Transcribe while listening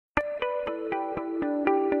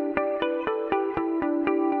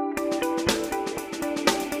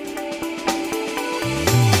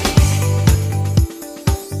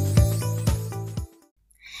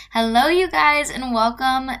Hello, you guys, and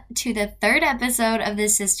welcome to the third episode of the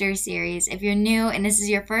Sister Series. If you're new and this is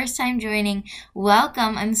your first time joining,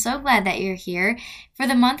 welcome. I'm so glad that you're here. For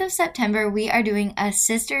the month of September, we are doing a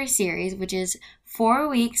Sister Series, which is 4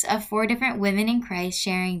 weeks of 4 different women in Christ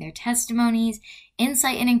sharing their testimonies,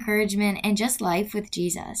 insight and encouragement, and just life with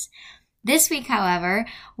Jesus. This week, however,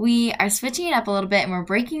 we are switching it up a little bit and we're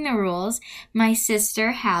breaking the rules. My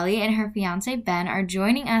sister, Hallie, and her fiance, Ben, are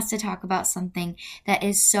joining us to talk about something that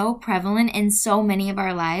is so prevalent in so many of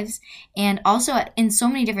our lives and also in so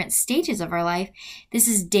many different stages of our life. This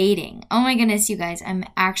is dating. Oh my goodness, you guys. I'm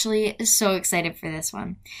actually so excited for this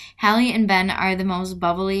one. Hallie and Ben are the most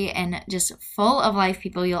bubbly and just full of life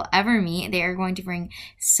people you'll ever meet. They are going to bring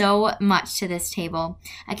so much to this table.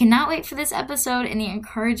 I cannot wait for this episode and the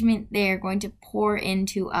encouragement they are going to pour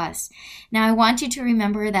into us. Now, I want you to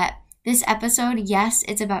remember that this episode, yes,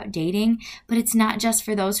 it's about dating, but it's not just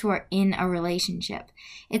for those who are in a relationship.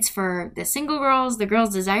 It's for the single girls, the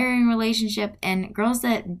girls desiring a relationship, and girls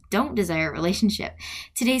that don't desire a relationship.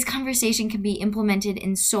 Today's conversation can be implemented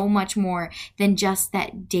in so much more than just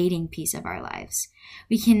that dating piece of our lives.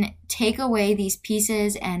 We can take away these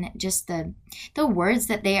pieces and just the words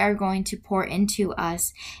that they are going to pour into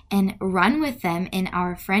us and run with them in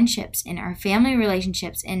our friendships, in our family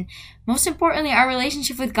relationships, and most importantly, our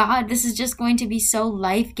relationship with God. This is just going to be so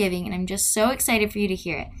life-giving, and I'm just so excited for you to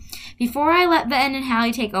hear it. Before I let Ben and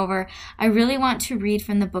Hallie take over, I really want to read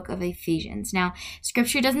from the book of Ephesians. Now,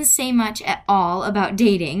 Scripture doesn't say much at all about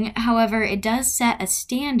dating. However, it does set a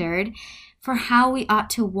standard for how we ought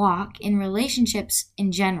to walk in relationships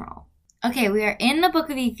in general. Okay, we are in the book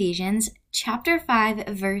of Ephesians, chapter 5,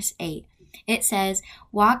 verse 8. It says,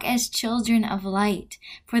 "Walk as children of light,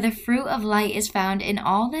 for the fruit of light is found in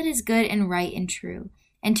all that is good and right and true.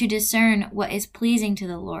 And to discern what is pleasing to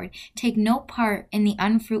the Lord, take no part in the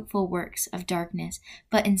unfruitful works of darkness,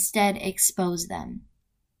 but instead expose them."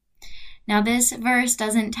 Now, this verse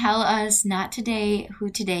doesn't tell us not to date, who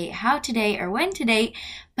to date, how to date, or when to date,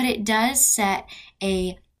 but it does set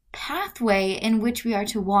a pathway in which we are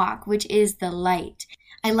to walk, which is the light.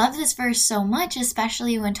 I love this verse so much,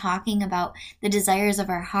 especially when talking about the desires of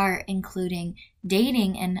our heart, including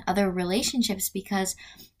dating and other relationships, because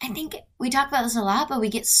I think we talk about this a lot, but we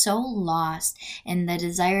get so lost in the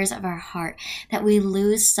desires of our heart that we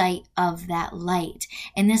lose sight of that light.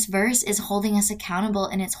 And this verse is holding us accountable,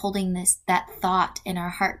 and it's holding that thought in our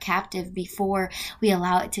heart captive before we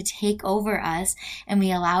allow it to take over us and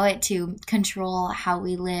we allow it to control how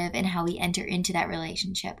we live and how we enter into that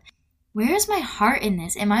relationship. Where is my heart in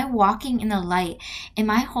this? Am I walking in the light? Am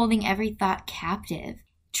I holding every thought captive?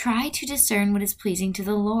 Try to discern what is pleasing to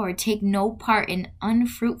the Lord. Take no part in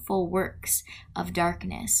unfruitful works of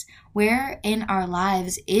darkness. Where in our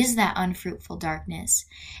lives is that unfruitful darkness?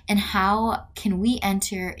 And how can we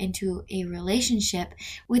enter into a relationship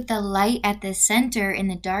with the light at the center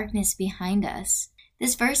and the darkness behind us?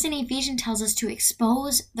 This verse in Ephesians tells us to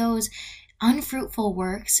expose those unfruitful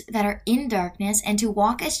works that are in darkness and to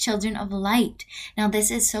walk as children of light. Now, this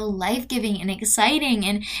is so life-giving and exciting,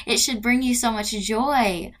 and it should bring you so much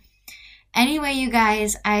joy. Anyway, you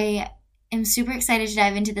guys, I am super excited to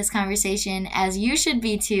dive into this conversation, as you should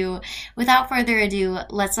be too. Without further ado,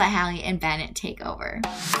 let's let Hallie and Ben take over.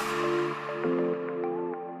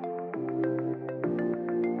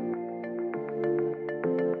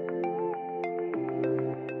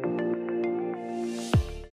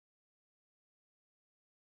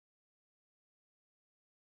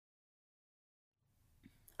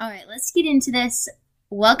 All right, let's get into this.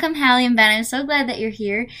 Welcome, Hallie and Ben. I'm so glad that you're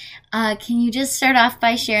here. Can you just start off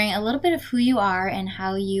by sharing a little bit of who you are and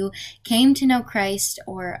how you came to know Christ,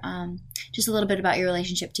 or just a little bit about your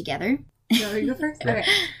relationship together? You want me to go first?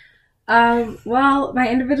 Okay. Well, my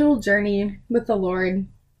individual journey with the Lord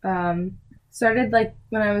started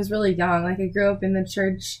when I was really young. I grew up in the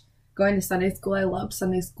church, going to Sunday school. I loved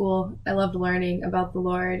Sunday school. I loved learning about the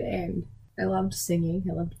Lord, and I loved singing.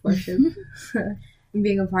 I loved worship. And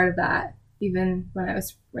being a part of that, even when I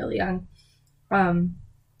was really young. And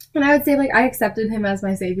I would say, I accepted him as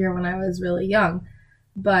my Savior when I was really young.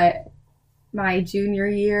 But my junior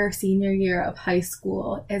year, senior year of high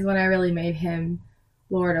school is when I really made him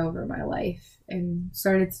Lord over my life and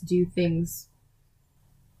started to do things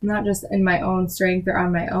not just in my own strength or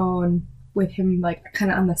on my own with him,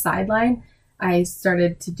 kind of on the sideline. I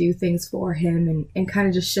started to do things for him and kind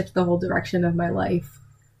of just shift the whole direction of my life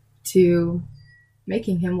to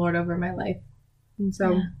making him Lord over my life. And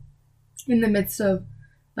so in the midst of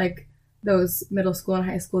those middle school and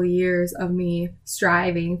high school years of me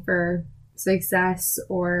striving for success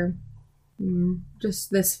or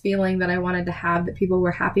just this feeling that I wanted to have, that people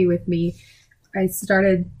were happy with me, I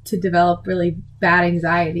started to develop really bad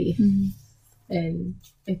anxiety. Mm-hmm. And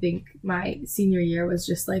I think my senior year was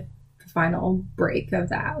just like the final break of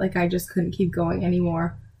that. Like I just couldn't keep going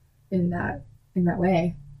anymore in that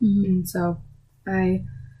way. Mm-hmm. And so I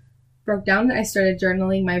broke down and I started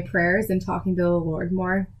journaling my prayers and talking to the Lord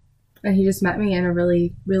more. And he just met me in a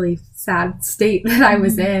really, really sad state that I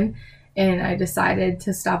was in. And I decided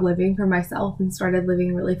to stop living for myself and started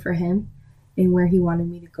living really for him and where he wanted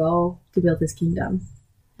me to go to build his kingdom.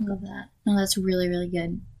 I love that. No, that's really, really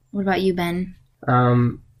good. What about you, Ben?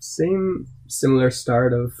 Similar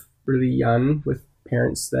start of really young with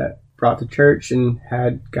parents that brought to church and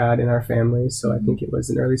had God in our family. So I think it was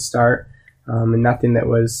an early start, and nothing that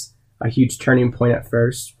was a huge turning point at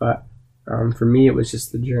first. But for me, it was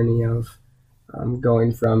just the journey of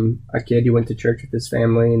going from a kid who went to church with his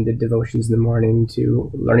family and did devotions in the morning to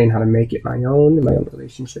learning how to make it my own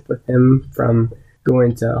relationship with him, from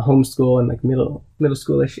going to homeschool in like middle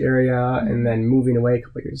schoolish area, and then moving away a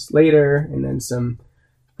couple years later, and then some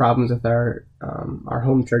problems with our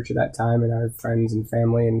home church at that time and our friends and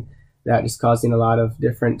family, and that just causing a lot of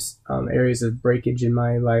different areas of breakage in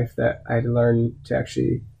my life that I had to learn to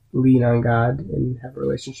actually lean on God and have a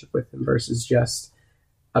relationship with him versus just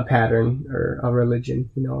a pattern or a religion,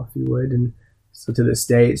 if you would. And so to this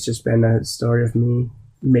day, it's just been a story of me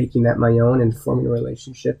making that my own and forming a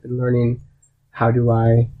relationship and learning how do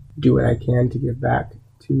I do what I can to give back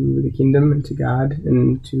to the kingdom and to God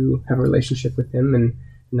and to have a relationship with him and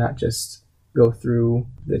not just go through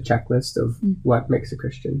the checklist of what makes a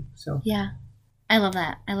Christian. So yeah, I love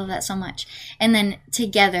that. I love that so much. And then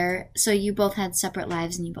together, so you both had separate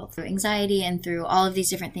lives and you both through anxiety and through all of these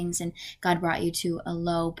different things, and God brought you to a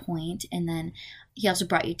low point, and then he also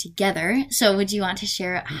brought you together. So would you want to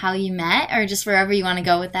share how you met, or just wherever you want to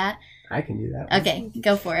go with that? I can do that. Okay,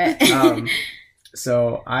 go for it.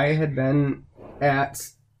 So I had been at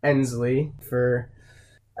Ensley for,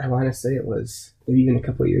 I want to say it was maybe even a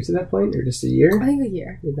couple of years at that point, or just a year. I think a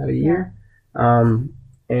year. About a year.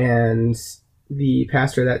 And the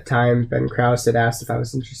pastor at that time, Ben Krause, had asked if I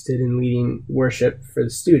was interested in leading worship for the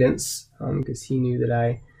students, because he knew that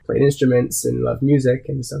I played instruments and loved music,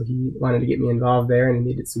 and so he wanted to get me involved there, and he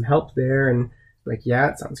needed some help there. And I'm like, yeah,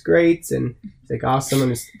 it sounds great. And he's like, awesome. I'm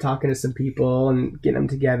just talking to some people and getting them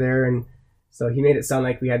together. And so he made it sound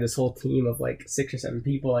like we had this whole team of like 6 or 7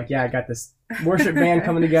 people. Like, yeah, I got this worship band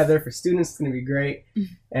coming together for students. It's going to be great.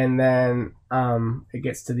 And then it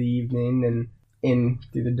gets to the evening, and in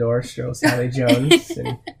through the door strolls Hallie Jones.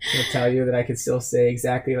 And she'll tell you that I could still say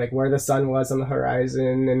exactly like where the sun was on the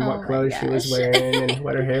horizon and what clothes she was wearing and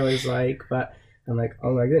what her hair was like. But I'm like,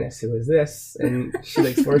 oh my goodness, who is this? And she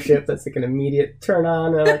likes worship. That's like an immediate turn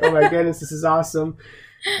on. And I'm like, oh my goodness, this is awesome.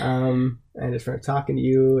 And I just started talking to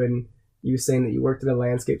you, and you saying that you worked in a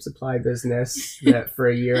landscape supply business, that for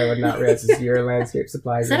a year I would not realize it's your landscape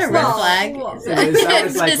supply business. Is that a red flag? That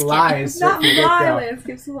was like lies. Not my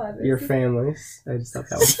landscape supply business. Your family's. I just thought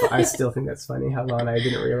that was I still think that's funny how long I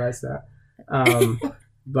didn't realize that.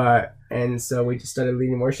 And so we just started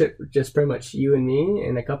leading worship, just pretty much you and me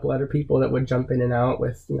and a couple other people that would jump in and out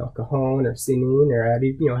with, cajon or singing, or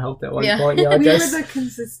Addie, helped at one point. We were the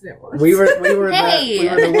consistent ones. We were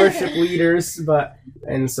the worship leaders,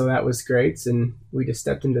 and so that was great. And we just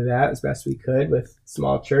stepped into that as best we could with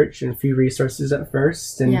small church and a few resources at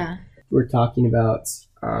first. And we're talking about,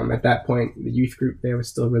 at that point, the youth group there was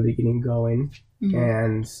still really getting going. Mm-hmm.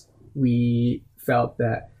 And we felt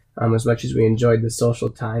that as much as we enjoyed the social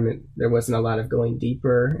time, there wasn't a lot of going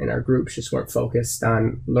deeper, and our groups just weren't focused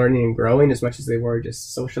on learning and growing as much as they were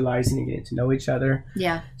just socializing and getting to know each other.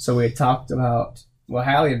 Yeah. So we had talked about,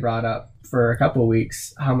 Hallie had brought up for a couple of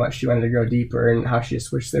weeks how much she wanted to grow deeper and how she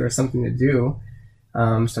just wished there was something to do. So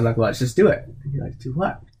I'm like, let's just do it. And you're like, do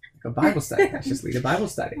what? Like a Bible study. Let's just lead a Bible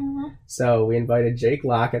study. So we invited Jake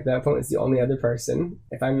Locke. At that point, was the only other person.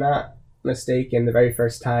 If I'm not mistaken, the very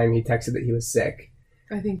first time he texted that he was sick.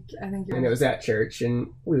 I think and it was at church, and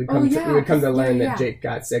we would come to learn that Jake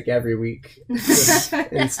got sick every week,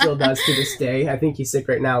 and still does to this day. I think he's sick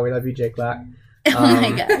right now. We love you, Jake Locke. Oh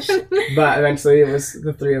my gosh! But eventually, it was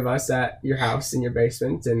the 3 of us at your house in your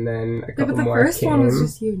basement, and then a couple more. But the first one was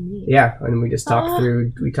just you and me. Yeah, and we just talked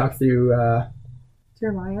through. We talked through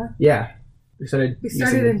Jeremiah. Yeah. We started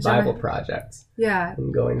using the Bible Project. Yeah.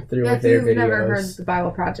 And going through with their videos. If you've never heard the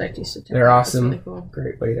Bible Project, you should check it out. They're awesome. Really cool.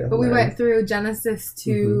 Great way to But learn. We went through Genesis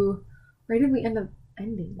to... Where did we end up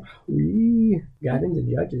ending? We got into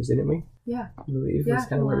Judges, didn't we? Yeah. I believe that's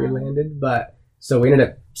kind of where we landed. But so we ended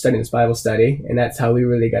up studying this Bible study, and that's how we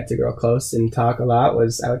really got to grow close and talk a lot.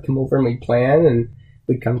 Was I would come over and we'd plan, and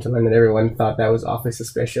we'd come to learn that everyone thought that was awfully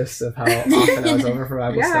suspicious of how often I was over for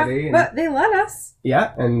Bible study. And, but they let us.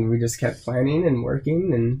 Yeah, and we just kept planning and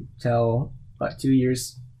working until about 2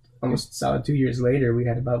 years, almost solid 2 years later, we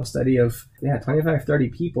had a Bible study of 25, 30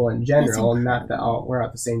 people in general, not that all were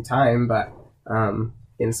at the same time, but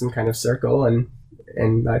in some kind of circle.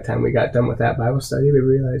 And by the time we got done with that Bible study, we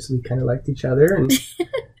realized we kind of liked each other. And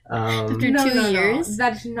after 2 years? No,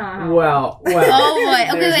 that's not. Well.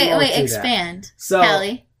 Oh, boy. Okay, wait. Expand. That. So,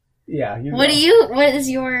 Hallie. Yeah. What is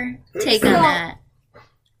your take on that?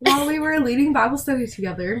 While we were leading Bible study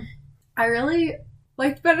together, I really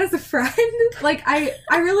liked Ben as a friend. Like, I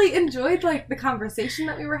really enjoyed, like, the conversation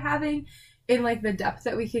that we were having and, like, the depth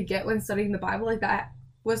that we could get when studying the Bible. Like, that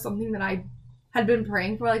was something that I had been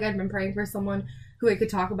praying for. Like, I'd been praying for someone who I could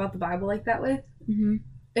talk about the Bible like that with. Mm-hmm.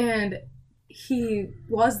 And he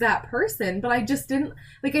was that person, but I just didn't,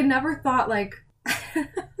 like, I never thought, like...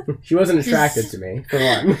 She wasn't attracted to me, for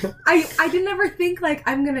one. I didn't ever think, like,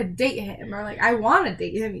 I'm gonna date him, or, like, I want to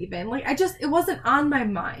date him even. Like, it wasn't on my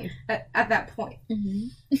mind at that point.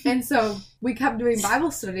 Mm-hmm. And so we kept doing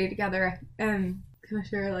Bible study together, and can I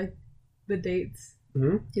share, like, the dates?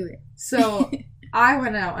 Mm-hmm. Do it. So I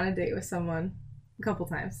went out on a date with someone a couple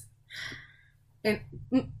times. And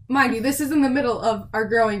mind you, this is in the middle of our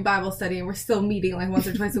growing Bible study, and we're still meeting like once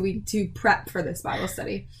or twice a week to prep for this Bible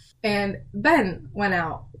study. And Ben went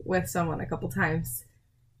out with someone a couple times.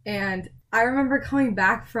 And I remember coming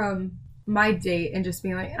back from my date and just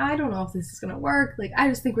being like, I don't know if this is going to work. Like, I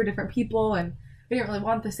just think we're different people, and we didn't really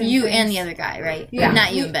want the same You things. and the other guy, right? Yeah.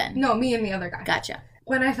 Not you and Ben. No, me and the other guy. Gotcha.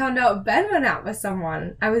 When I found out Ben went out with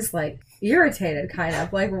someone, I was, like, irritated, kind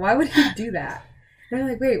of. Like, why would he do that? And I'm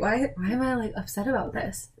like, wait, why am I, like, upset about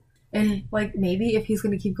this? And, like, maybe if he's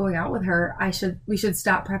going to keep going out with her, we should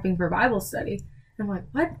stop prepping for Bible study. And I'm like,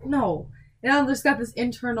 what? No. And I just got this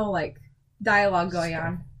internal, like, dialogue going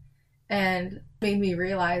on. And made me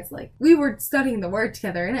realize, like, we were studying the Word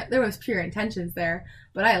together, and there was pure intentions there,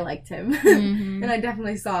 but I liked him. Mm-hmm. And I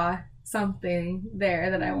definitely saw something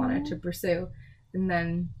there that I wanted to pursue. And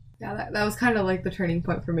then... yeah, that was kind of like the turning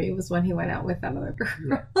point for me, was when he went out with that other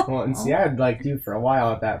girl. Well, and see, I had liked you for a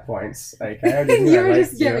while at that point. Like, I already knew you I were liked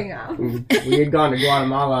just giving up. We had gone to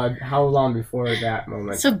Guatemala how long before that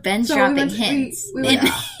moment? So Ben's dropping hints. We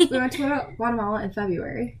went to Guatemala in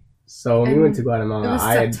February. So when we went to Guatemala, it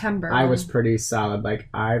was September. I was pretty solid. Like,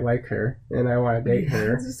 I like her, and I want to date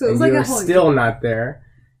her. So it was, and like, you were still not there.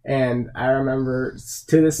 And I remember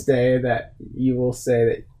to this day that you will say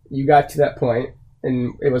that you got to that point,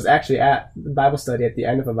 and it was actually at the Bible study, at the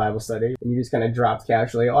end of a Bible study, and you just kind of dropped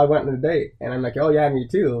casually, I went on a date. And I'm like, oh yeah, me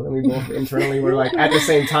too. And we both internally were like, at the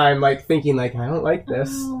same time, like thinking like, I don't like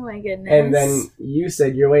this. Oh my goodness. And then you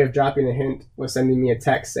said your way of dropping a hint was sending me a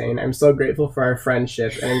text saying, I'm so grateful for our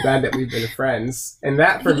friendship, and I'm glad that we've been friends. And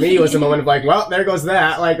that for me was a moment of like, well, there goes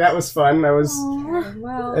that. Like, that was fun.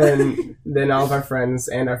 And then all of our friends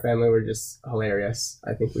and our family were just hilarious.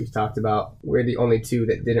 I think we've talked about, we're the only two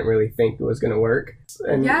that didn't really think it was going to work.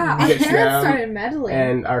 And yeah, our parents started meddling.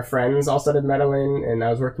 And our friends all started meddling, and I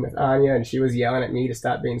was working with Anya, and she was yelling at me to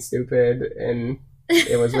stop being stupid, and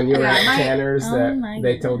it was when you were at Tanner's that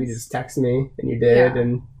they told you to just text me, and you did. Yeah.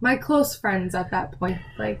 And my close friends at that point,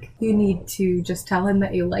 like, you need to just tell him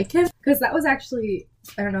that you like him. Because that was actually,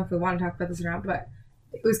 I don't know if we want to talk about this or not, but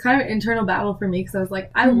it was kind of an internal battle for me, because I was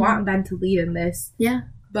like, I want Ben to lead in this. Yeah.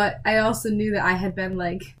 But I also knew that I had been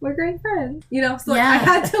like, we're great friends, you know? So like, I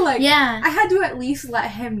had to I had to at least let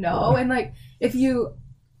him know. And like, if you're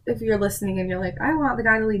listening and you're like, I want the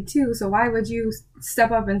guy to lead too, so why would you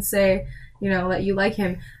step up and say, you know, that you like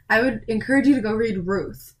him? I would encourage you to go read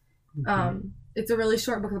Ruth. Mm-hmm. It's a really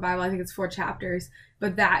short book of the Bible. I think it's 4 chapters.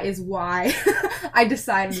 But that is why I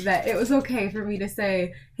decided that it was okay for me to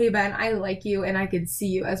say, hey, Ben, I like you, and I could see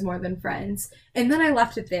you as more than friends. And then I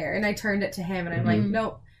left it there, and I turned it to him, and I'm like,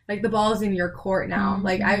 nope, like, the ball is in your court now. Mm-hmm.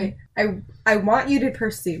 Like, I want you to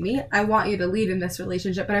pursue me. I want you to lead in this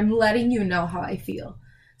relationship, but I'm letting you know how I feel.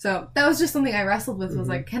 So that was just something I wrestled with, was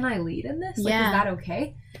like, can I lead in this? Like, is that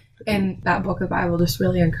okay? And that book of the Bible just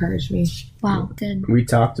really encouraged me. Wow, good. We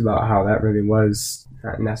talked about how that really was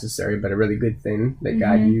not necessary, but a really good thing that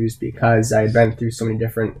God used, because I had been through so many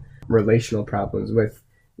different relational problems with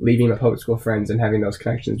leaving my public school friends and having those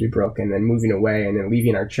connections be broken, and moving away, and then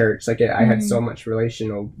leaving our church. Like, I had so much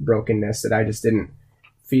relational brokenness that I just didn't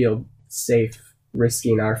feel safe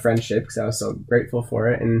risking our friendship, because I was so grateful for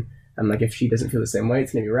it. And I'm like, if she doesn't feel the same way,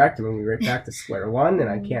 it's going to be wrecked, and we'll be right back to square one, and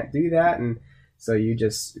I can't do that. And so you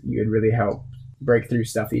had really helped break through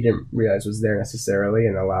stuff that you didn't realize was there necessarily,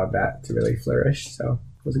 and allowed that to really flourish. So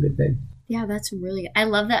it was a good thing. Yeah, that's really good. I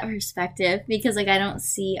love that perspective because like I don't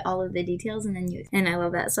see all of the details and I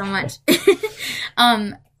love that so much.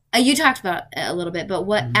 You talked about it a little bit, but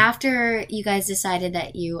what after you guys decided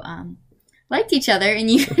that you liked each other and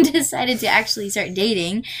you decided to actually start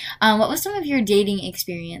dating, what was some of your dating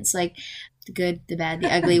experience? Like the good, the bad,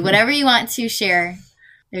 the ugly, whatever you want to share.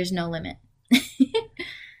 There's no limit.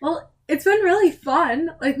 Well, it's been really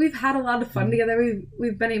fun. Like we've had a lot of fun together.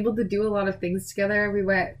 We've been able to do a lot of ththings together. We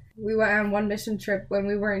went on one mission trip when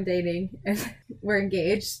we weren't dating, and we're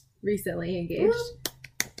engaged, recently engaged.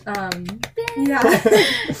 Yeah.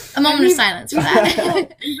 A moment of silence for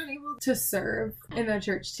that. We've been able to serve in the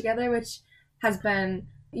church together, which has been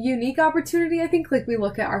a unique opportunity, I think. Like we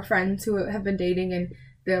look at our friends who have been dating and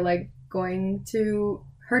they're like going to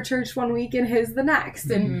her church one week and his the next,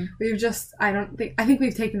 and we've just I think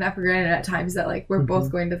we've taken that for granted at times, that like we're both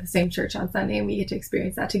going to the same church on Sunday and we get to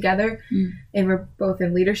experience that together, and we're both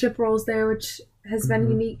in leadership roles there, which has been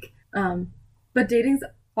unique. But dating's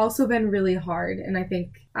also been really hard, and I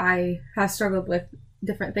think I have struggled with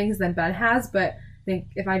different things than Ben has, but I think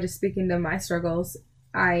if I just speak into my struggles,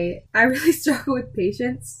 I really struggle with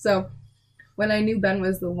patience. So when I knew Ben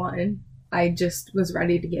was the one, I just was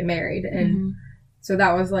ready to get married, and so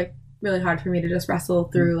that was like really hard for me to just wrestle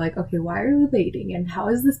through, like, okay, why are we dating and how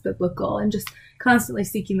is this biblical, and just constantly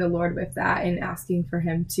seeking the Lord with that and asking for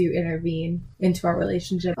him to intervene into our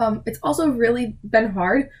relationship. It's also really been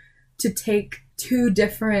hard to take two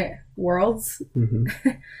different worlds,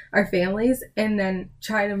 our families, and then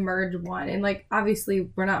try to merge one. And like,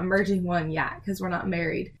 obviously we're not merging one yet because we're not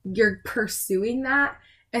married. You're pursuing that.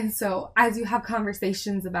 And so as you have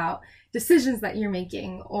conversations about decisions that you're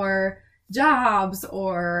making, or jobs,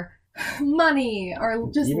 or money, or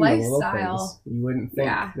just even lifestyle, you wouldn't think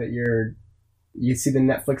that you see the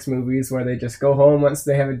Netflix movies where they just go home once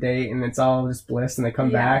they have a date and it's all just bliss, and they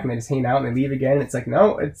come back and they just hang out and they leave again. It's like,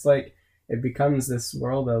 no, it's like it becomes this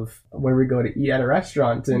world of where we go to eat at a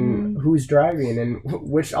restaurant, and who's driving, and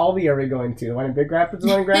which Aldi are we going to, the one in Big Rapids, the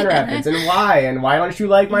one in Grand Rapids, and why don't you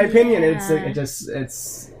like my opinion? It's like,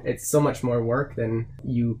 it's so much more work than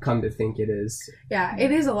you come to think it is. Yeah,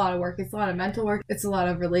 it is a lot of work. It's a lot of mental work. It's a lot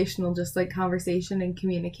of relational, just like conversation and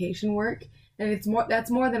communication work. And that's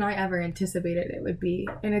more than I ever anticipated it would be.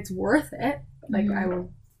 And it's worth it. Like, I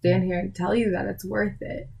will stand here and tell you that it's worth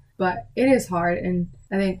it. But it is hard. And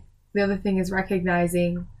I think the other thing is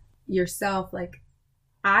recognizing yourself. Like,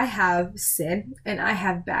 I have sin and I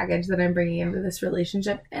have baggage that I'm bringing into this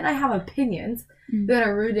relationship. And I have opinions that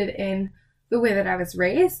are rooted in the way that I was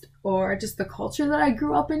raised, or just the culture that I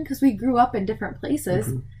grew up in, because we grew up in different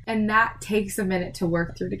places, and that takes a minute to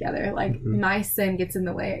work through together. Like, my sin gets in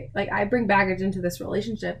the way. Like, I bring baggage into this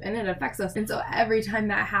relationship, and it affects us. And so every time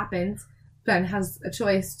that happens, Ben has a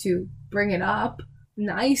choice to bring it up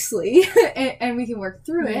nicely, and we can work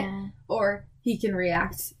through it, or he can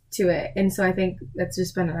react to it. And so I think that's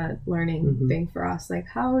just been a learning thing for us. Like,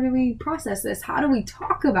 how do we process this? How do we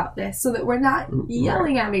talk about this so that we're not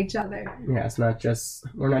yelling at each other? Yeah,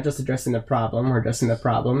 we're not just addressing the problem, we're addressing the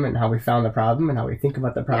problem and how we found the problem and how we think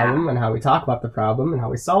about the problem and how we talk about the problem and how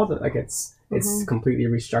we solve it. Like, it's completely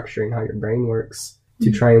restructuring how your brain works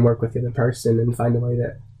to try and work with the other person and find a way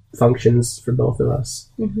that functions for both of us.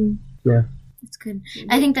 Yeah. That's good.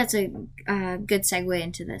 I think that's a good segue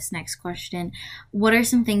into this next question. What are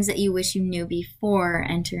some things that you wish you knew before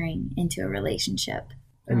entering into a relationship?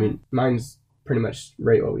 I mean, mine's pretty much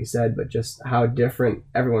right what we said, but just how different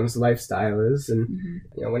everyone's lifestyle is. And,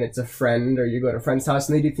 you know, when it's a friend or you go to a friend's house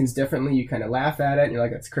and they do things differently, you kind of laugh at it and you're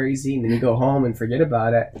like, that's crazy. And then you go home and forget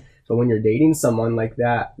about it. But when you're dating someone like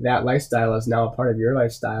that, that lifestyle is now a part of your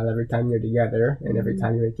lifestyle every time you're together and every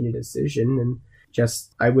time you're making a decision. And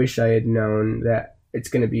just, I wish I had known that it's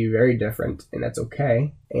going to be very different, and that's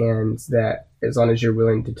okay. And that as long as you're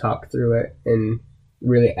willing to talk through it and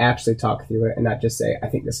really actually talk through it and not just say, I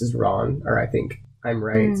think this is wrong or I think I'm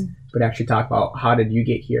right, but actually talk about, how did you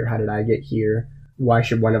get here? How did I get here? Why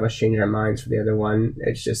should one of us change our minds for the other one?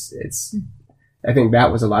 I think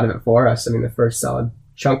that was a lot of it for us. I mean, the first solid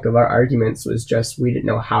chunk of our arguments was just, we didn't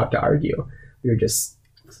know how to argue. We were just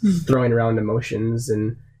throwing around emotions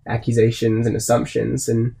and accusations and assumptions,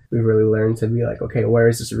 and we really learned to be like, okay, where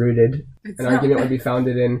is this rooted? An argument would be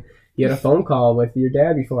founded in, you had a phone call with your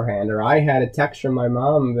dad beforehand, or I had a text from my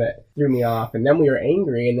mom that threw me off, and then we were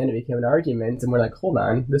angry, and then it became an argument, and we're like, hold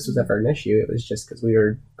on, this was never an issue. It was just because we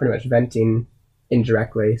were pretty much venting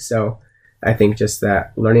indirectly. So I think just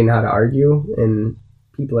that learning how to argue, and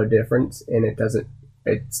people are different, and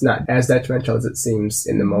it's not as detrimental as it seems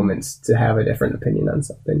in the moment to have a different opinion on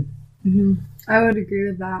something. I would agree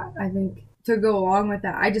with that. I think to go along with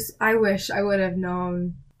that, I wish I would have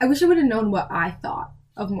known I wish I would have known what I thought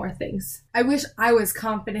of more things. I wish I was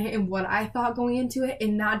confident in what I thought going into it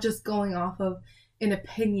and not just going off of an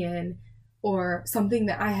opinion or something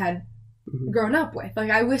that I had grown up with. Like,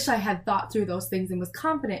 I wish I had thought through those things and was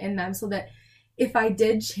confident in them so that if I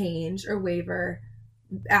did change or waver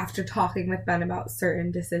after talking with Ben about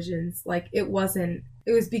certain decisions, like, it was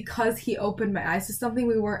because he opened my eyes to something.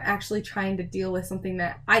 We weren't actually trying to deal with something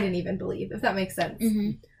that I didn't even believe, if that makes sense.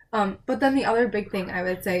 But then the other big thing I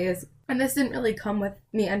would say is, and this didn't really come with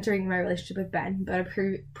me entering my relationship with Ben, but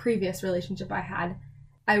a previous relationship I had,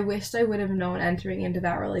 I wished I would have known entering into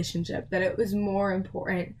that relationship that it was more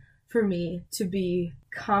important for me to be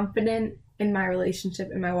confident in my relationship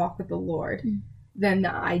and my walk with the Lord than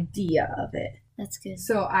the idea of it. That's good.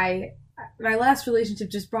 So my last relationship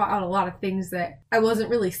just brought out a lot of things that I wasn't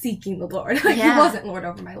really seeking the Lord. Like, He wasn't Lord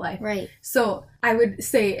over my life. Right. So I would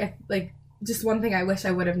say, if, like, just one thing I wish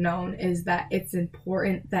I would have known is that it's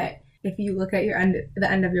important that if you look at the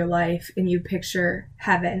end of your life and you picture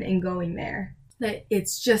heaven and going there, that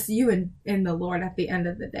it's just you and the Lord at the end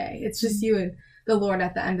of the day. It's just you and the Lord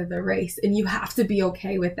at the end of the race. And you have to be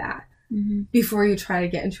okay with that before you try to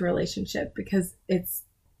get into a relationship, because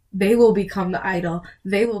they will become the idol.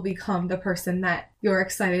 They will become the person that you're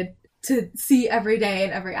excited to see every day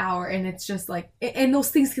and every hour. And it's just like, and those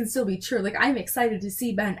things can still be true. Like, I'm excited to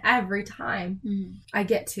see Ben every time I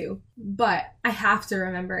get to, but I have to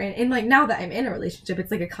remember, and like, now that I'm in a relationship, it's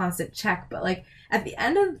like a constant check, but like, at the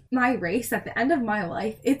end of my race, at the end of my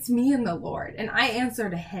life, it's me and the Lord, and I answer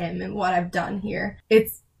to Him and what I've done here.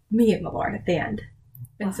 It's me and the Lord at the end.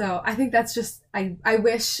 And so I think that's just, I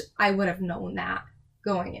wish I would have known that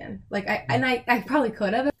going in. Like, I probably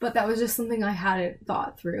could have, but that was just something I hadn't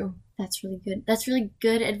thought through. That's really good. That's really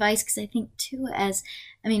good advice, because I think too,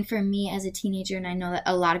 for me as a teenager, and I know that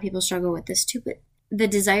a lot of people struggle with this too, but the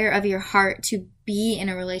desire of your heart to be in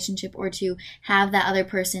a relationship or to have that other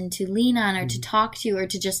person to lean on or to talk to or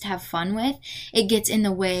to just have fun with, it gets in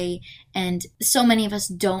the way. And so many of us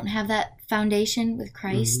don't have that foundation with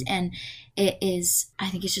Christ. And it is, I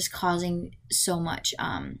think it's just causing so much,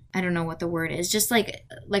 I don't know what the word is, just like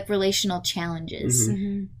relational challenges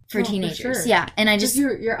for teenagers. For sure. Yeah. And I just,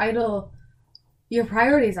 your idol, your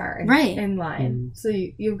priorities are in line. So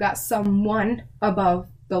you've got someone above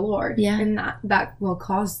the Lord. Yeah. And that will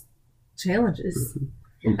cause challenges.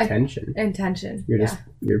 Intention.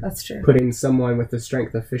 You're that's true. Putting someone with the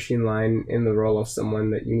strength of fishing line in the role of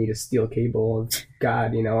someone that you need a steel cable of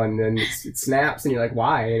God, and then it snaps and you're like,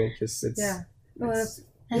 why? And it just,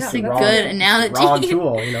 that's a good analogy. Wrong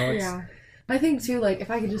tool, I think too, like, if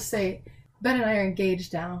I could just say, Ben and I are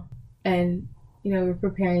engaged now, and, we're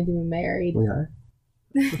preparing to be married. We are.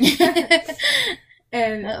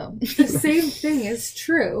 And the same thing is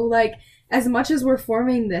true. Like, as much as we're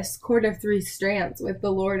forming this cord of three strands with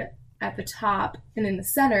the Lord at the top and in the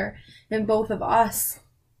center, and both of us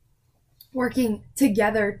working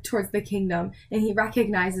together towards the kingdom, and He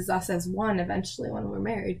recognizes us as one eventually when we're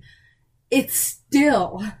married, it's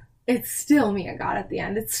still me and God at the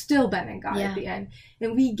end. It's still Ben and God at the end.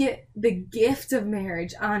 And we get the gift of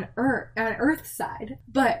marriage on earth's side,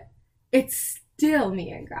 but it's still me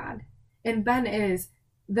and God. And Ben is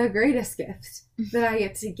the greatest gift that I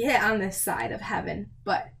get to get on this side of heaven,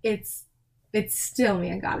 but it's still me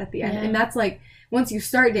and God at the end. And that's like, once you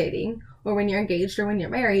start dating, or when you're engaged, or when you're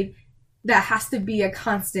married, that has to be a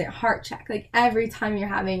constant heart check. Like, every time you're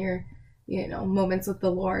having your, moments with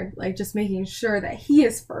the Lord, like, just making sure that He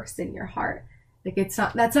is first in your heart. Like, that's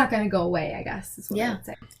not going to go away, I guess, is what I would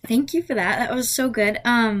say. Thank you for that. That was so good.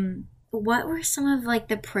 What were some of, like,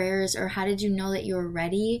 the prayers, or how did you know that you were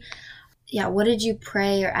ready? Yeah, what did you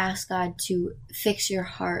pray or ask God to fix your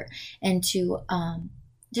heart and to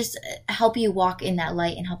just help you walk in that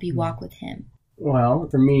light and help you walk with Him? Well,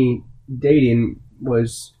 for me, dating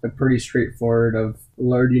was a pretty straightforward of,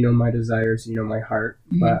 Lord, you know my desires, you know my heart,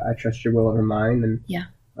 but I trust your will over mine.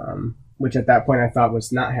 And which at that point I thought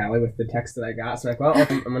was not Hallie with the text that I got. So I'm like, well,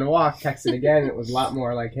 I'm going to walk, text it again. It was a lot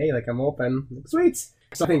more like, hey, like, I'm open. Like, sweet.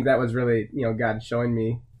 So I think that was really, God showing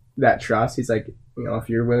me that trust. He's like, if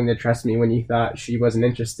you're willing to trust me when you thought she wasn't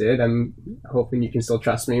interested, I'm hoping you can still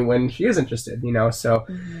trust me when she is interested, So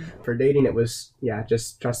for dating, it was,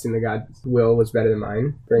 just trusting that God's will was better than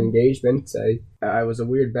mine. For engagement, I was a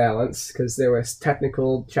weird balance, because there was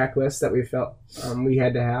technical checklists that we felt we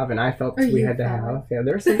had to have, and I felt we had to have. Yeah,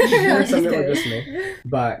 there were some that were just me,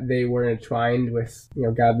 but they were entwined with,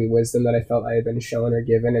 godly wisdom that I felt I had been shown or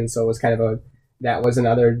given, and so it was kind of that was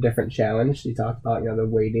another different challenge. He talked about, the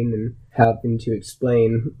waiting and helping to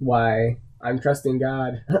explain why I'm trusting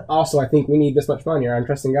God. Also, I think we need this much money, or I'm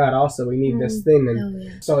trusting God. Also, we need this thing.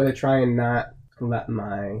 And so to try and not let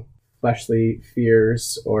my fleshly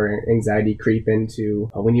fears or anxiety creep into,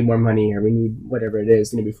 oh, we need more money or we need whatever it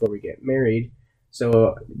is, before we get married.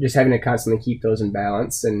 So just having to constantly keep those in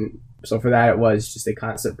balance. And so for that, it was just a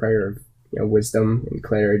constant prayer of wisdom and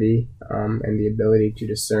clarity, and the ability to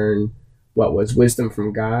discern what was wisdom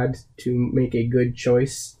from God to make a good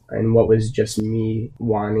choice and what was just me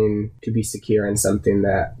wanting to be secure in something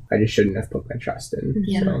that I just shouldn't have put my trust in.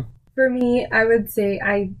 Yeah. So. For me, I would say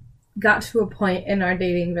I got to a point in our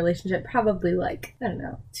dating relationship, probably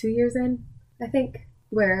 2 years in, I think,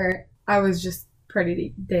 where I was just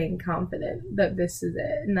pretty dang confident that this is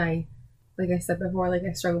it. And I, like I said before,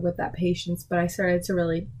 I struggled with that patience, but I started to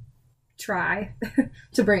really try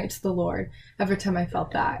to bring it to the Lord every time I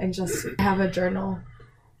felt that, and just have a journal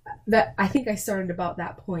that I think I started about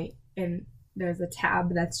that point, and there's a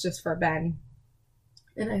tab that's just for Ben,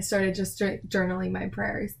 and I started just journaling my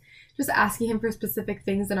prayers, just asking him for specific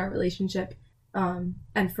things in our relationship, and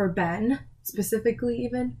for Ben specifically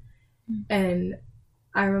even. And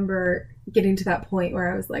I remember getting to that point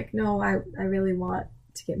where I was like, no, I really want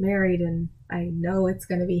to get married, and I know it's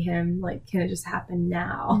going to be him. Can it just happen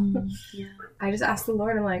now? Yeah. I just asked the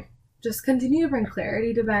Lord, and just continue to bring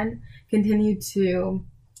clarity to Ben, continue to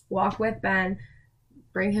walk with Ben,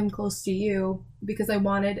 bring him close to you, because I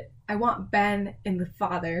want Ben and the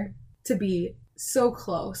Father to be so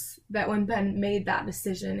close that when Ben made that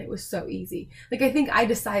decision, it was so easy. I think I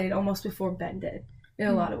decided almost before Ben did, in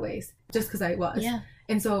a lot of ways, just because I was. Yeah.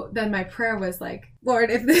 And so then my prayer was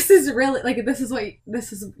Lord, if this is really, if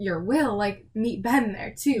this is your will, meet Ben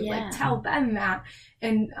there too. Yeah. Tell Ben that.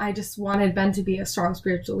 And I just wanted Ben to be a strong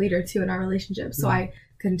spiritual leader too in our relationship. So I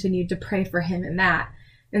continued to pray for him in that.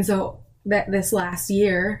 And so that this last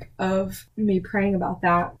year of me praying about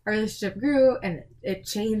that, our relationship grew and it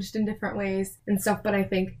changed in different ways and stuff. But I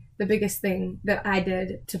think the biggest thing that I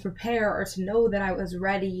did to prepare or to know that I was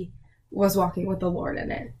ready was walking with the Lord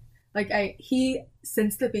in it. He,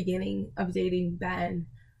 since the beginning of dating Ben,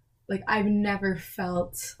 I've never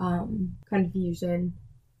felt confusion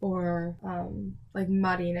or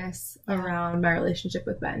muddiness around my relationship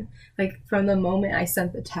with Ben. From the moment I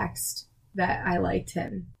sent the text that I liked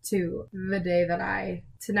him to the day that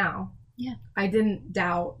to now. Yeah. I didn't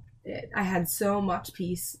doubt it. I had so much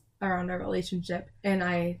peace around our relationship, and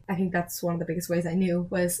I think that's one of the biggest ways I knew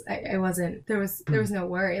was I wasn't, there was no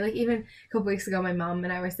worry. Even a couple weeks ago, my mom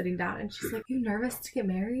and I were sitting down, and she's like, "You nervous to get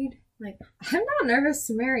married?" I'm not nervous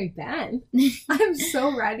to marry Ben. I'm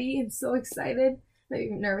so ready and so excited.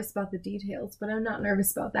 I'm nervous about the details, but I'm not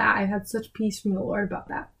nervous about that. I've had such peace from the Lord about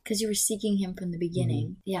that. Because you were seeking him from the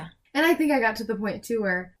beginning. Yeah. And I think I got to the point too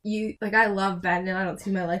where I love Ben and I don't see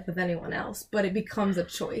my life with anyone else, but it becomes a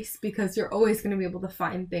choice because you're always going to be able to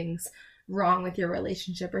find things wrong with your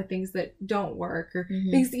relationship or things that don't work or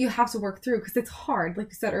things that you have to work through because it's hard, like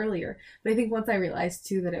you said earlier. But I think once I realized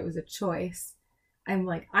too that it was a choice, I'm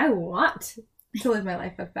I want to live my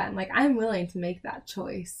life with Ben. I'm willing to make that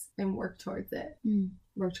choice and work towards it,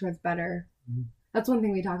 work towards better. That's one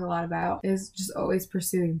thing we talk a lot about is just always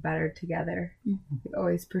pursuing better together,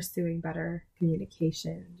 always pursuing better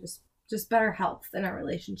communication, just better health in our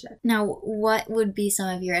relationship. Now, what would be some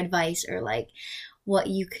of your advice or what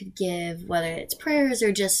you could give, whether it's prayers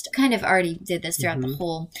or just kind of already did this throughout the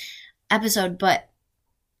whole episode, but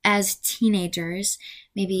as teenagers,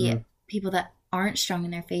 maybe people that aren't strong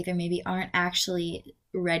in their faith or maybe aren't actually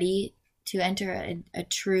ready to enter a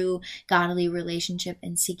true godly relationship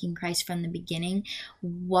and seeking Christ from the beginning,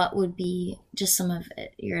 what would be just some of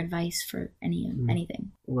your advice for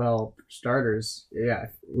anything? Well, for starters,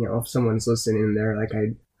 if someone's listening and they're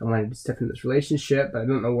I wanted to step into this relationship, but I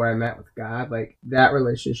don't know where I'm at with God, that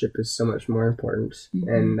relationship is so much more important.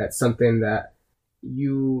 And that's something that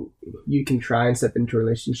you can try and step into a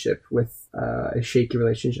relationship with a shaky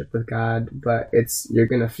relationship with God, but you're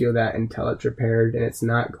going to feel that until it's repaired, and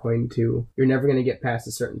you're never going to get past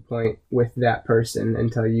a certain point with that person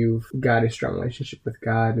until you've got a strong relationship with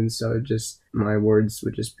God. And so just my words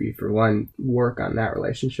would just be, for one, work on that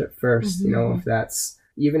relationship first. If that's,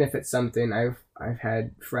 even if it's something, I've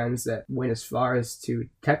had friends that went as far as to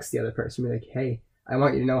text the other person, be hey, I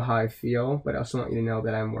want you to know how I feel, but I also want you to know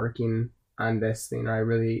that I'm working on this thing,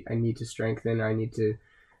 or I need to strengthen, or I need to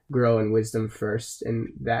grow in wisdom first.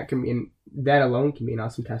 And that alone can be an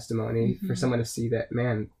awesome testimony for someone to see that,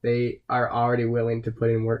 man, they are already willing to put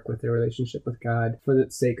in work with their relationship with God for the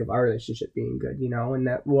sake of our relationship being good, and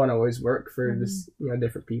that won't always work for this,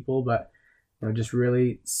 different people, but just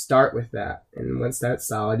really start with that. And once that's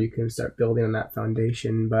solid, you can start building on that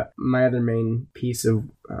foundation. But my other main piece of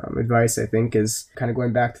advice, I think, is kind of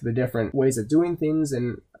going back to the different ways of doing things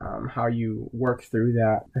and how you work through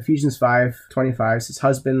that. Ephesians 5:25 says,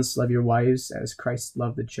 "Husbands, love your wives as Christ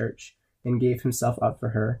loved the church and gave himself up for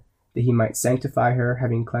her, that he might sanctify her,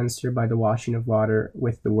 having cleansed her by the washing of water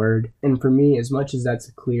with the word." And for me, as much as that's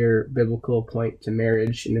a clear biblical point to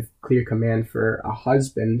marriage and a clear command for a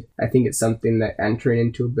husband, I think it's something that entering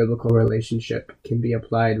into a biblical relationship can be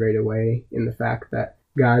applied right away, in the fact that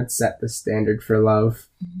God set the standard for love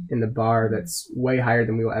in the bar that's way higher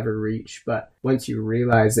than we will ever reach. But once you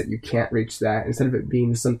realize that you can't reach that, instead of it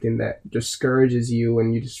being something that discourages you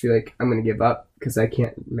and you just feel like, I'm going to give up because I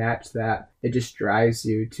can't match that, it just drives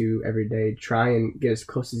you to every day try and get as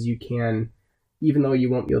close as you can, even though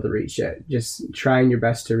you won't be able to reach it. Just trying your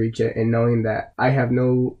best to reach it and knowing that I have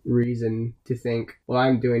no reason to think, well,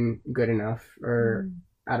 I'm doing good enough, or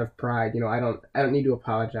out of pride, I don't need to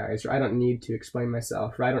apologize, or I don't need to explain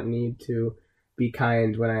myself, or I don't need to be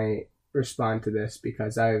kind when I respond to this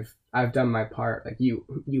because I've done my part. Like you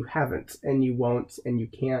haven't, and you won't, and you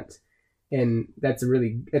can't. And that's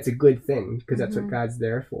a good thing, because that's what God's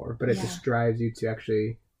there for. But it just drives you to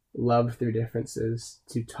actually love through differences,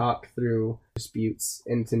 to talk through disputes,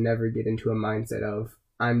 and to never get into a mindset of,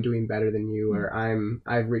 I'm doing better than you, or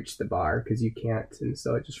I've reached the bar, because you can't. And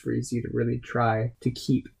so it just frees you to really try to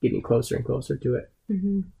keep getting closer and closer to it.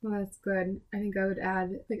 Well, that's good. I think I would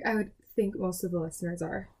add, I would think most of the listeners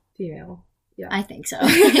are female. Yeah, I think so.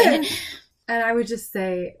 And I would just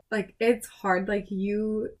say, it's hard.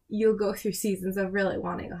 You'll go through seasons of really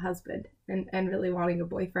wanting a husband and really wanting a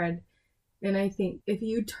boyfriend. And I think if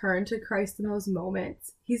you turn to Christ in those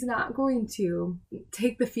moments, he's not going to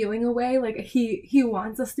take the feeling away. He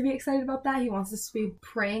wants us to be excited about that. He wants us to be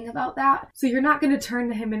praying about that. So you're not going to turn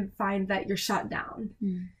to him and find that you're shut down.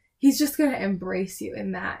 He's just going to embrace you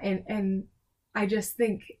in that. And I just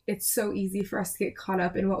think it's so easy for us to get caught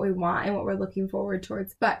up in what we want and what we're looking forward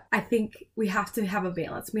towards. But I think we have to have a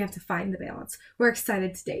balance. We have to find the balance. We're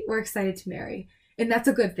excited to date. We're excited to marry. And that's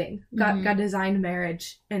a good thing. God designed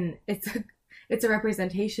marriage, and it's a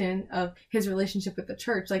representation of his relationship with the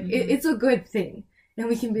church. It's a good thing, and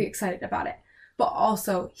we can be excited about it. But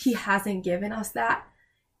also, he hasn't given us that,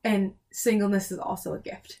 and singleness is also a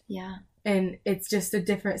gift. Yeah. And it's just a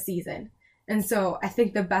different season. And so I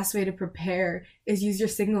think the best way to prepare is use your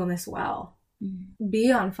singleness well.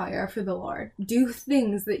 Be on fire for the Lord. Do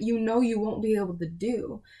things that you know you won't be able to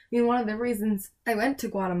do. One of the reasons I went to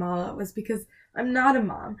Guatemala was because I'm not a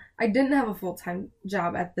mom. I didn't have a full-time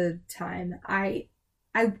job at the time. I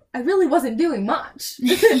really wasn't doing much.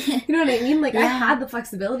 You know what I mean? I had the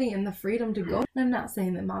flexibility and the freedom to go. And I'm not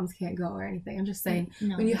saying that moms can't go or anything. I'm just saying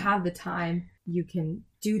when you have the time, you can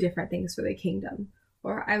do different things for the kingdom.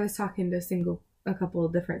 Or I was talking to a couple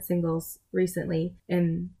of different singles recently,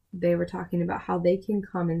 and they were talking about how they can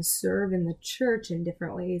come and serve in the church in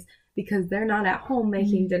different ways because they're not at home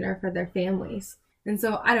making dinner for their families. And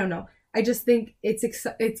so, I don't know. I just think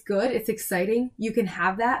it's good. It's exciting. You can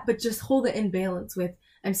have that, but just hold it in balance with,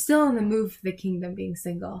 I'm still in the move for the kingdom being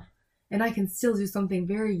single, and I can still do something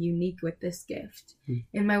very unique with this gift.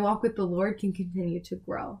 And my walk with the Lord can continue to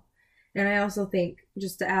grow. And I also think,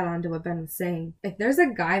 just to add on to what Ben was saying, if there's a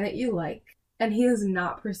guy that you like, and he is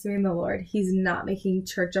not pursuing the Lord, he's not making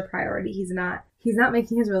church a priority, he's not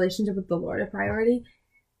making his relationship with the Lord a priority,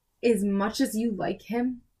 as much as you like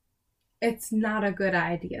him, it's not a good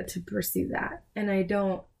idea to pursue that. And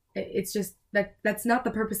it's just, that's not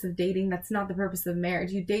the purpose of dating, that's not the purpose of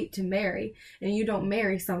marriage. You date to marry, and you don't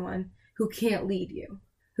marry someone who can't lead you,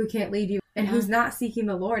 and who's not seeking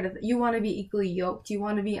the Lord. You want to be equally yoked, you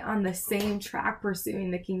want to be on the same track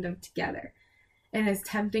pursuing the kingdom together. And as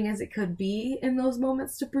tempting as it could be in those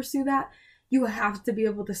moments to pursue that, you have to be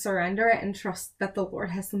able to surrender it and trust that the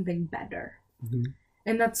Lord has something better.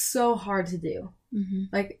 And that's so hard to do.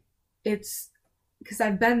 It's because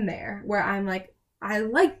I've been there where I'm like, I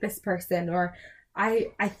like this person, or I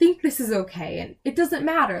think this is okay, and it doesn't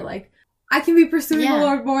matter. I can be pursuing the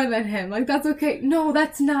Lord more than him. That's okay. No,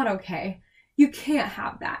 that's not okay. You can't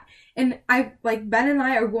have that. And Ben and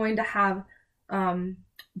I are going to have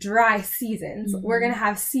dry seasons. We're going to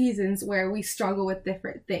have seasons where we struggle with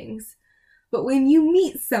different things. But when you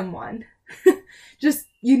meet someone,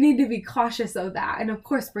 you need to be cautious of that. And of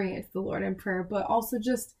course, bring it to the Lord in prayer, but also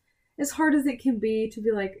just as hard as it can be to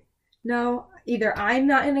be like, no, either I'm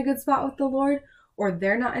not in a good spot with the Lord, or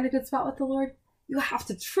they're not in a good spot with the Lord. You have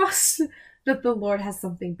to trust that the Lord has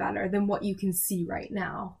something better than what you can see right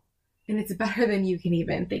now. And it's better than you can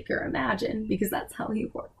even think or imagine, because that's how he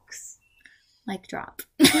works. Like drop.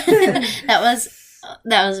 That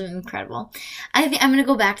was incredible. I think I'm going to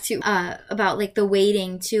go back to about like the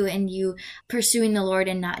waiting too, and you pursuing the Lord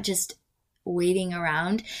and not just waiting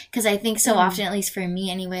around. Because I think so often, at least for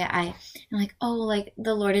me anyway, I'm like, oh, like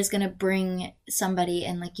the Lord is going to bring somebody,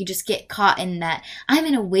 and like you just get caught in that. I'm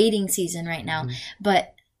in a waiting season right now,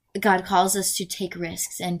 but God calls us to take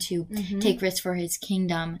risks and to take risks for his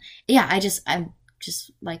kingdom. Yeah, I'm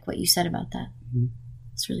just like what you said about that.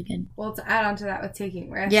 It's really good. Well, to add on to that with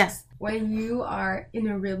taking risks, yes, when you are in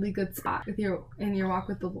a really good spot in your walk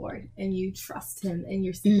with the Lord, and you trust him and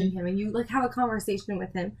you're seeking him, and you like have a conversation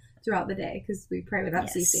with him throughout the day, because we pray without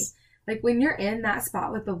ceasing. Like when you're in that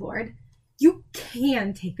spot with the Lord, you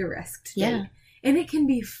can take a risk today, and it can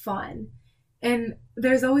be fun. And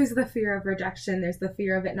there's always the fear of rejection. There's the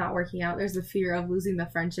fear of it not working out. There's the fear of losing the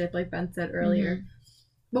friendship, like Ben said earlier.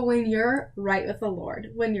 But when you're right with the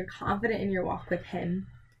Lord, when you're confident in your walk with him,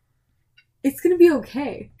 it's going to be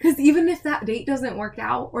okay. Because even if that date doesn't work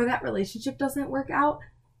out or that relationship doesn't work out,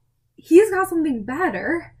 he's got something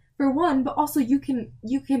better, for one, but also you can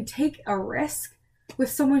take a risk with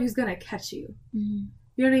someone who's going to catch you.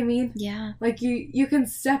 You know what I mean? Yeah. Like you can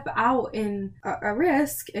step out in a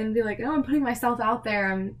risk and be like, oh, I'm putting myself out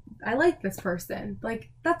there. I like this person.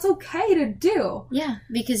 Like, that's okay to do. Yeah,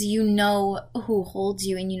 because you know who holds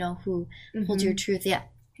you, and you know who holds your truth. Yeah.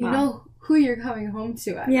 You know who you're coming home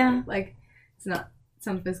to at night. Like, it's not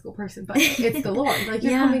some physical person, but it's the Lord. Like,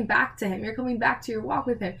 you're coming back to him. You're coming back to your walk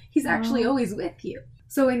with him. He's actually always with you.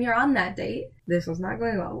 So when you're on that date, this was not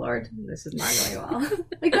going well, Lord. This is not going well.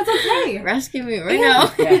 Like, that's okay. Rescue me right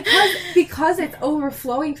now. Because it's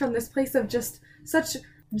overflowing from this place of just such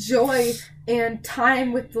joy and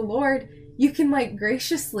time with the Lord, you can like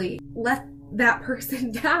graciously let that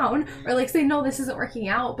person down, or like say, no, this isn't working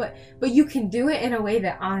out, but you can do it in a way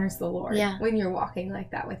that honors the Lord when you're walking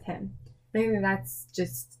like that with him. I think that's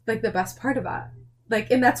just like the best part about it.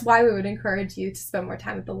 Like, and that's why we would encourage you to spend more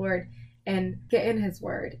time with the Lord and get in his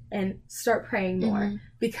word and start praying more,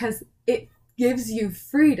 because it gives you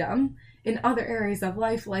freedom in other areas of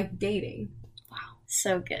life, like dating. Wow,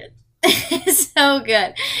 so good. So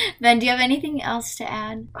good. Ben, do you have anything else to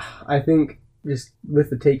add? I think just with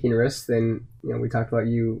the taking risks, then, you know, we talked about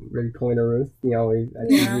you really pulling a Ruth. You know, I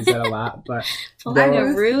use that a lot, but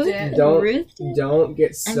don't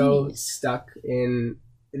get so stuck in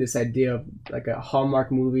this idea of like a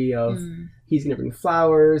Hallmark movie of he's gonna bring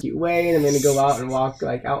flowers, cute way, and I'm gonna go out and walk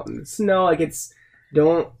like out in the snow. Like,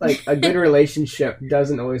 like a good relationship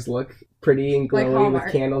doesn't always look pretty and glowy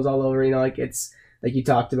with candles all over. You know, like it's like you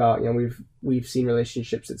talked about. You know, we've seen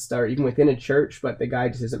relationships that start even within a church, but the guy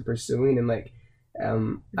just isn't pursuing. And like,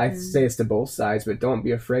 I say this to both sides, but don't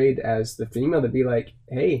be afraid as the female to be like,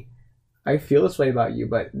 hey, I feel this way about you,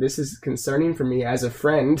 but this is concerning for me as a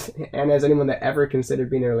friend and as anyone that ever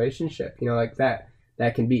considered being in a relationship. You know, like that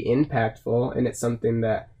can be impactful, and it's something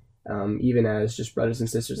that even as just brothers and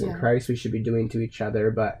sisters in Christ, we should be doing to each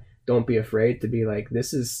other. But don't be afraid to be like,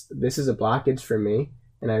 this is a blockage for me.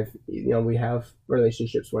 And we have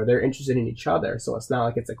relationships where they're interested in each other. So it's not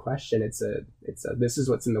like it's a question. It's a this is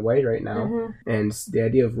what's in the way right now. And the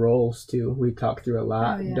idea of roles too, we talk through a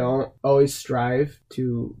lot. Don't always strive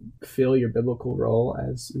to fill your biblical role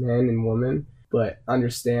as man and woman, but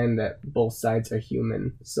understand that both sides are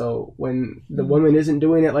human. So when the woman isn't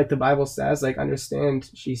doing it like the Bible says, like,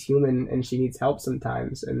 understand she's human and she needs help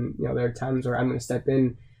sometimes. And, you know, there are times where I'm going to step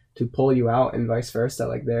in to pull you out and vice versa.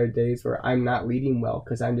 Like, there are days where I'm not leading well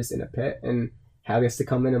because I'm just in a pit, and Hallie has to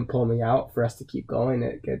come in and pull me out for us to keep going.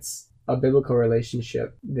 It gets a biblical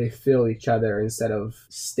relationship. They fill each other instead of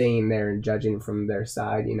staying there and judging from their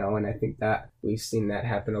side, you know. And I think that we've seen that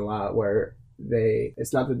happen a lot where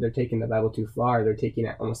it's not that they're taking the Bible too far, they're taking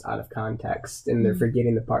it almost out of context, and they're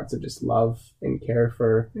forgetting the parts of just love and care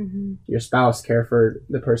for your spouse, care for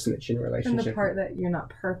the person that you're in a relationship with. And the part that you're not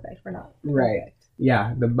perfect. We're not perfect. Right.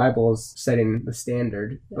 Yeah, the Bible is setting the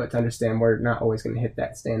standard, but to understand we're not always going to hit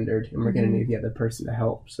that standard, and we're going to need the other person to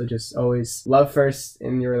help. So just always love first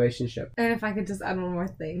in your relationship. And if I could just add one more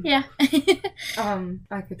thing. Yeah.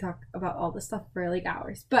 I could talk about all this stuff for like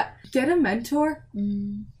hours, but get a mentor.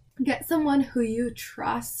 Get someone who you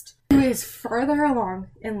trust, who is further along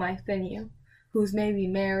in life than you, who's maybe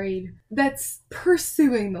married, that's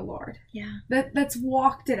pursuing the Lord. Yeah. That's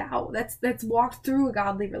walked it out. That's walked through a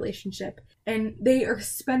godly relationship, and they are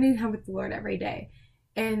spending time with the Lord every day.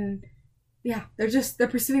 And yeah, they're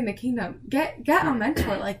pursuing the kingdom. Get a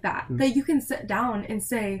mentor like that you can sit down and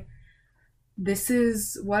say, this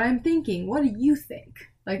is what I'm thinking. What do you think?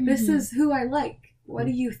 Like, this is who I like. What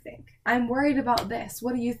do you think? I'm worried about this.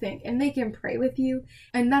 What do you think? And they can pray with you,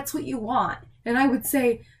 and that's what you want. And I would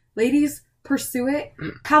say, ladies, pursue it,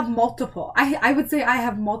 have multiple. I would say I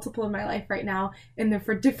have multiple in my life right now, and they're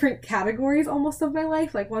for different categories almost of my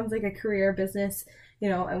life. Like one's like a career, business, you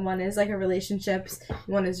know, and one is like a relationships,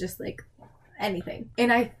 one is just like anything.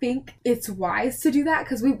 And I think it's wise to do that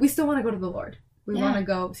because we still want to go to the Lord. We want to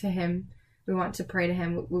go to him. We want to pray to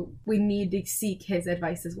him. We need to seek his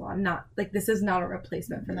advice as well. I'm not like, this is not a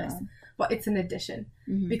replacement for this, but it's an addition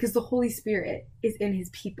because the Holy Spirit is in his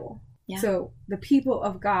people. Yeah. So the people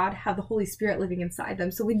of God have the Holy Spirit living inside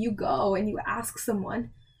them. So when you go and you ask someone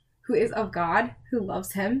who is of God, who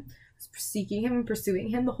loves him, who's seeking him and pursuing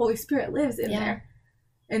him, the Holy Spirit lives in there.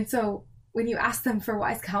 And so when you ask them for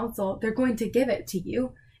wise counsel, they're going to give it to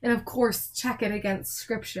you. And of course, check it against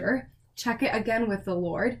scripture. Check it again with the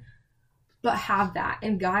Lord. But have that.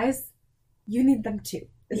 And guys, you need them too.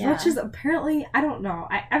 As much as apparently, I don't know.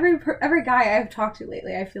 Every guy I've talked to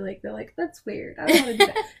lately, I feel like they're like, that's weird. I don't want to do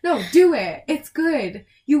that. No, do it. It's good.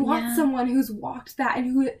 You want someone who's walked that and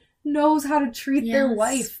who knows how to treat their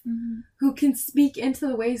wife, who can speak into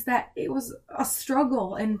the ways that it was a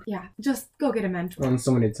struggle. And just go get a mentor. Well, and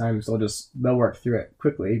so many times they'll work through it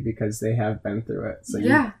quickly because they have been through it. So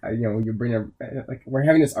you bring like, we're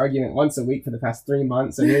having this argument once a week for the past 3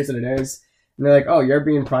 months, and here's what it is. And they're like, oh, you're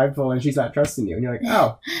being prideful and she's not trusting you. And you're like,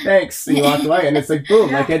 oh, thanks. And you walk away. And it's like,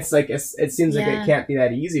 boom. Like, it seems like it can't be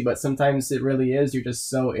that easy. But sometimes it really is. You're just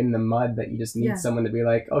so in the mud that you just need someone to be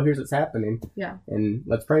like, oh, here's what's happening. Yeah. And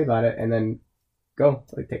let's pray about it. And then go.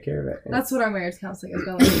 Like, take care of it. And that's what our marriage counseling has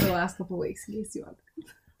been like for the last couple of weeks, in case you want to.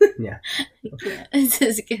 Yeah. This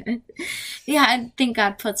is good. Yeah, I think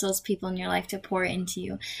God puts those people in your life to pour into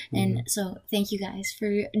you. And so thank you guys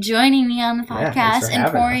for joining me on the podcast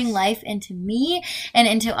and pouring life into me and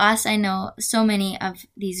into us. I know so many of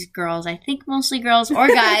these girls, I think mostly girls or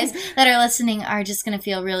guys that are listening are just going to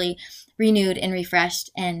feel really renewed and refreshed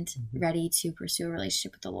and ready to pursue a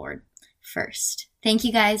relationship with the Lord first. Thank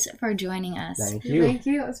you guys for joining us. Thank you. Thank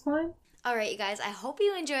you. It was fun. All right, you guys, I hope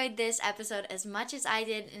you enjoyed this episode as much as I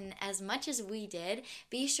did and as much as we did.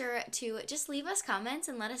 Be sure to just leave us comments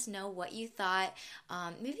and let us know what you thought,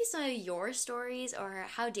 maybe some of your stories or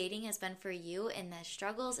how dating has been for you in the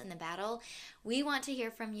struggles and the battle. We want to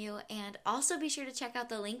hear from you, and also be sure to check out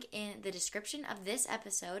the link in the description of this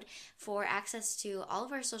episode for access to all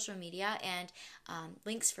of our social media and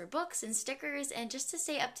links for books and stickers, and just to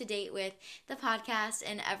stay up to date with the podcast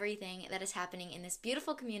and everything that is happening in this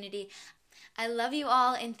beautiful community. I love you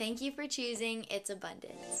all, and thank you for choosing It's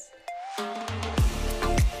Abundance.